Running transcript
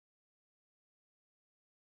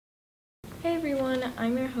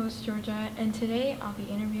everyone, I'm your host Jorja, and today I'll be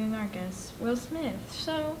interviewing our guest, Will Smith.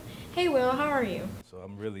 So, hey Will, how are you? So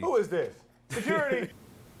I'm really... Who is this? Security!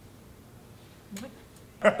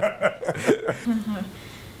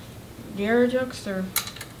 You're a jokester.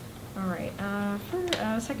 Alright,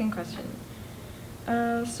 for second question.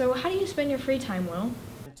 So how do you spend your free time, Will?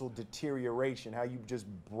 Mental deterioration, how you just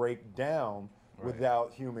break down Right.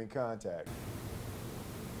 without human contact.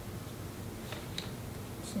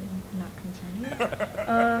 Not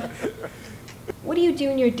concerning. What do you do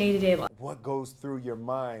in your day-to-day life? What goes through your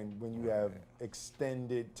mind when you have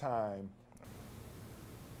extended time?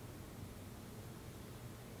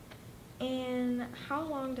 And how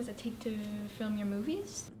long does it take to film your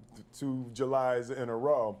movies? 2 Julys in a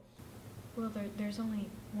row. Well, there's only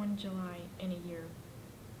one July in a year.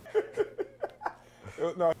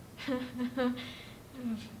 No.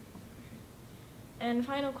 And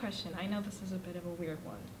final question, I know this is a bit of a weird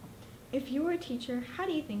one. If you were a teacher, how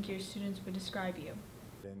do you think your students would describe you?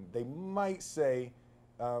 And they might say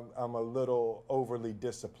I'm a little overly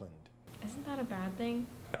disciplined. Isn't that a bad thing?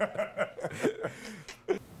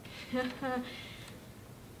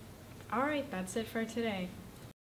 Alright, that's it for today.